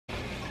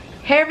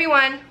Hey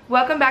everyone,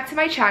 welcome back to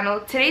my channel.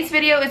 Today's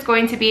video is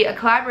going to be a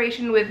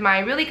collaboration with my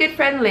really good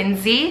friend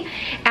Lindsay,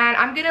 and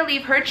I'm gonna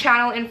leave her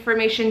channel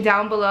information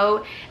down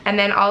below, and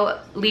then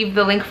I'll leave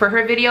the link for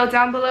her video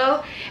down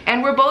below.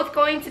 And we're both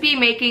going to be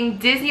making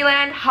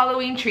Disneyland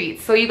Halloween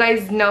treats. So you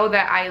guys know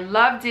that I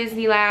love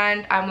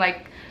Disneyland. I'm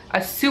like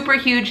a super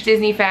huge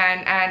Disney fan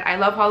and I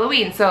love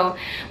Halloween, so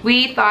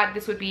we thought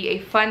this would be a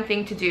fun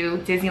thing to do,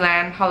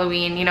 Disneyland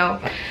Halloween, you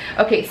know.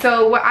 Okay,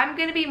 so what I'm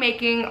gonna be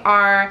making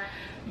are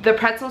the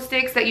pretzel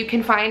sticks that you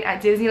can find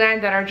at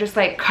Disneyland that are just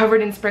like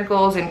covered in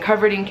sprinkles and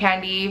covered in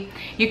candy.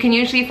 You can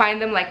usually find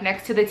them like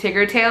next to the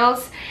Tigger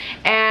tails,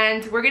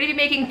 and we're gonna be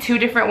making two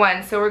different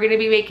ones. So we're gonna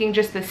be making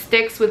just the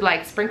sticks with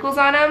like sprinkles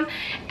on them,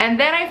 and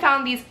then I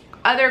found these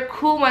other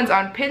cool ones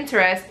on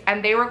Pinterest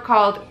and they were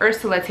called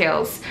Ursula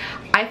tails.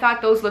 I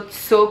thought those looked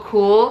so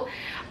cool.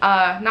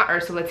 Not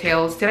Ursula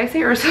tails, did I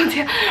say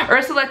Ursula?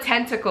 Ursula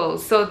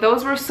Tentacles. So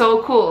those were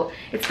so cool.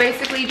 It's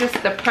basically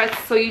just the pretzel,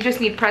 so you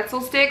just need pretzel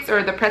sticks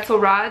or the pretzel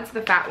rods,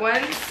 the fat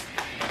ones,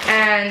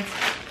 and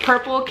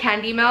purple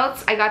candy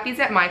melts. I got these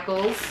at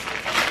Michael's,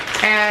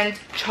 and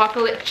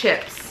chocolate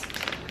chips.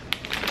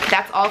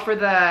 That's all for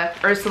the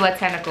Ursula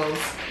Tentacles.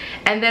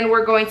 And then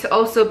we're going to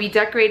also be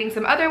decorating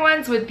some other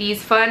ones with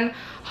these fun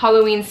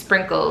Halloween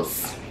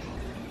sprinkles.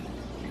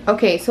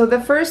 Okay, so the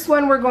first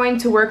one we're going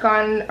to work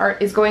on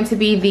is going to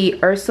be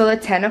the Ursula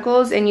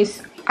Tentacles, and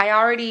I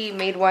already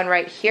made one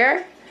right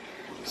here.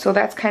 So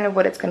that's kind of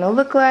what it's gonna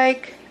look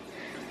like.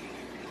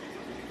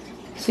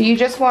 So you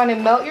just want to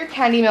melt your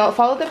candy melt,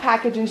 follow the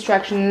package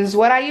instructions.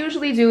 What I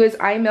usually do is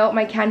I melt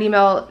my candy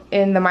melt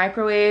in the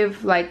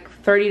microwave like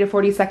 30 to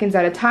 40 seconds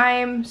at a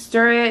time,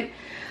 stir it,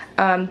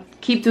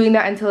 keep doing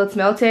that until it's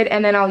melted,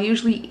 and then I'll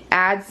usually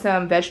add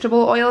some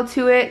vegetable oil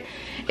to it.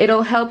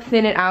 It'll help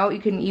thin it out. You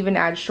can even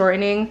add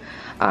shortening.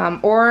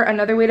 Or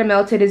another way to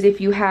melt it is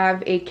if you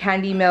have a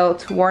candy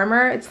melt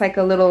warmer. It's like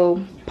a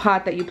little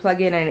pot that you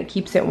plug in and it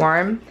keeps it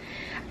warm.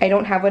 I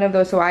don't have one of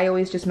those, so I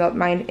always just melt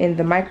mine in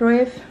the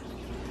microwave.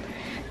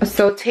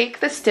 So take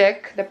the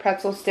stick, the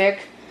pretzel stick,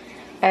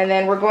 and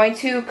then we're going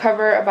to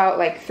cover about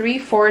like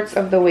 3/4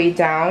 of the way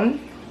down.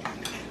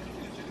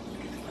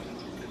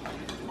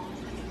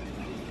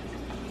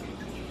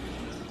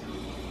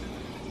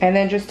 And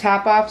then just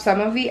tap off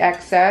some of the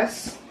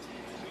excess.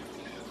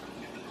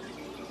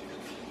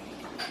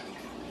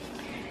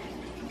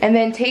 And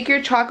then take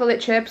your chocolate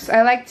chips.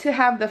 I like to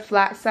have the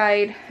flat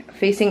side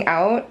facing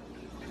out,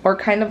 or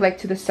kind of like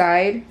to the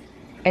side,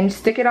 and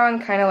stick it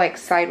on kind of like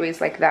sideways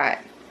like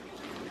that.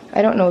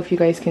 I don't know if you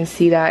guys can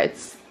see that.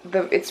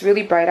 It's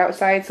really bright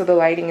outside, so the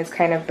lighting is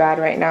kind of bad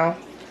right now.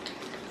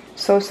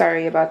 So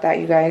sorry about that,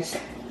 you guys.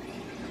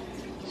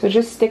 So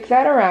just stick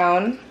that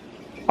around,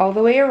 all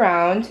the way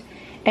around.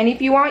 And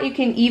if you want, you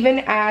can even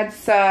add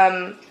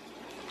some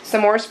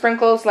more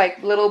sprinkles,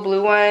 like little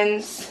blue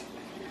ones,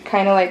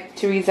 kind of like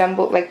to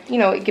resemble, like, you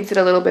know, it gives it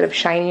a little bit of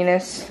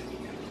shininess.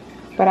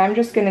 But I'm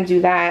just gonna do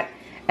that.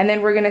 And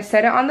then we're gonna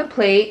set it on the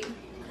plate.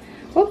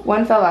 Oh,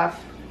 one fell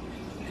off.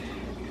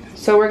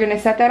 So we're gonna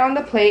set that on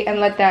the plate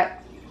and let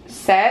that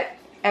set.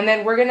 And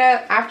then we're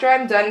gonna, after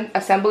I'm done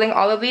assembling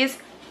all of these,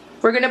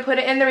 we're gonna put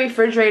it in the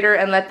refrigerator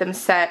and let them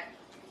set.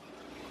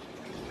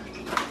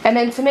 And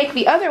then to make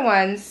the other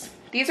ones,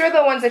 these are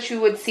the ones that you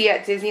would see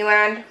at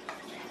Disneyland.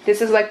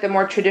 This is like the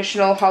more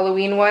traditional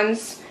Halloween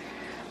ones.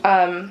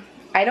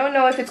 I don't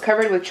know if it's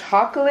covered with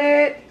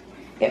chocolate.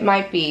 It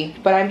might be,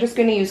 but I'm just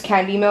gonna use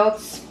candy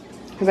melts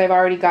because I've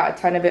already got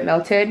a ton of it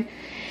melted.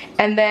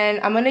 And then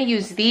I'm gonna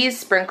use these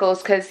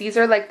sprinkles because these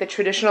are like the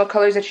traditional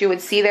colors that you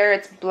would see there.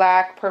 It's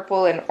black,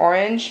 purple, and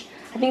orange.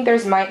 I think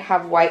theirs might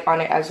have white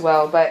on it as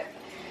well, but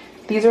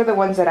these are the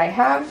ones that I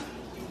have.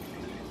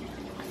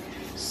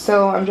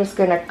 So I'm just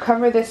gonna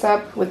cover this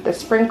up with the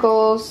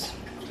sprinkles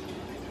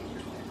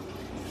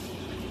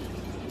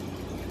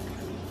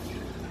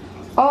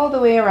all the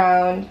way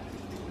around.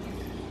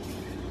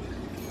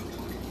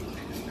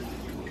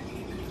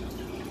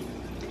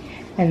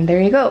 And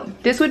there you go.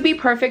 This would be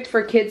perfect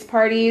for kids'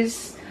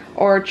 parties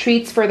or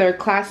treats for their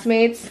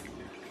classmates.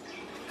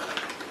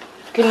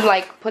 You can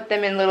like put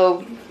them in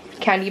little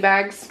candy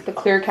bags, the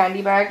clear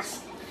candy bags.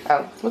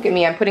 Oh, look at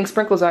me, I'm putting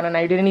sprinkles on and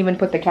I didn't even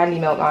put the candy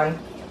melt on.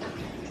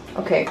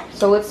 Okay,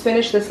 so let's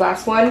finish this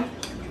last one.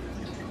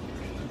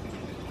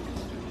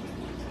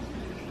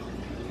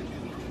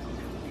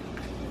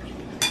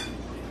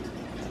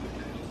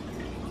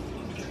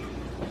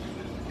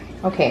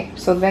 Okay,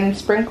 so then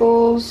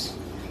sprinkles.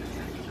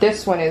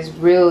 This one is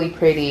really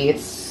pretty.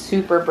 It's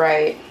super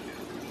bright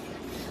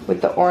with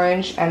the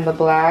orange and the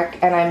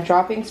black, and I'm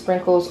dropping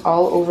sprinkles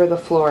all over the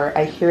floor.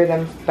 I hear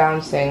them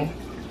bouncing.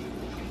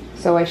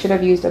 So I should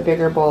have used a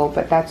bigger bowl,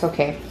 but that's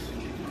okay.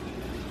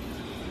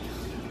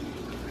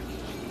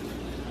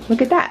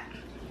 Look at that.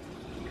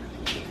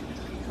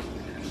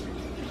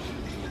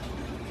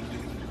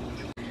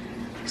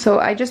 So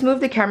I just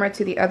moved the camera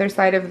to the other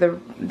side of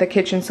the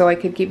kitchen so I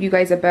could give you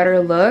guys a better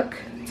look.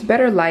 It's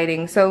better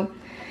lighting. So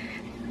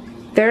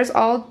there's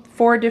all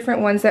 4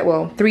 different ones that,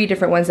 well, 3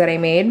 different ones that I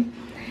made.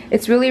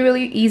 It's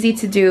really easy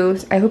to do.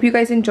 I hope you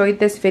guys enjoyed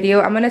this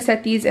video. I'm gonna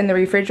set these in the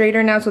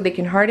refrigerator now so they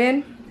can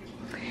harden.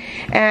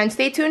 And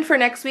stay tuned for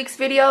next week's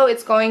video.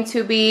 It's going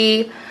to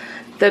be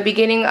the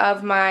beginning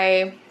of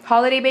my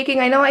holiday baking.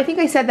 I think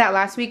I said that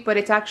last week, but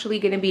it's actually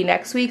going to be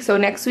next week. So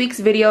next week's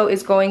video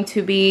is going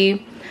to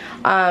be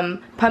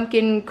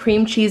pumpkin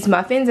cream cheese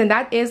muffins, and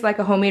that is like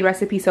a homemade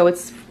recipe, so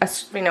it's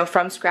a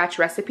from scratch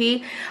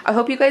recipe. I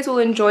hope you guys will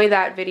enjoy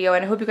that video,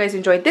 and I hope you guys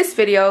enjoyed this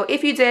video.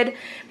 If you did,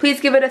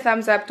 please give it a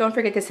thumbs up. Don't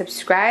forget to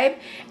subscribe,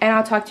 and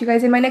I'll talk to you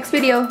guys in my next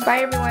video.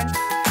 Bye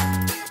everyone.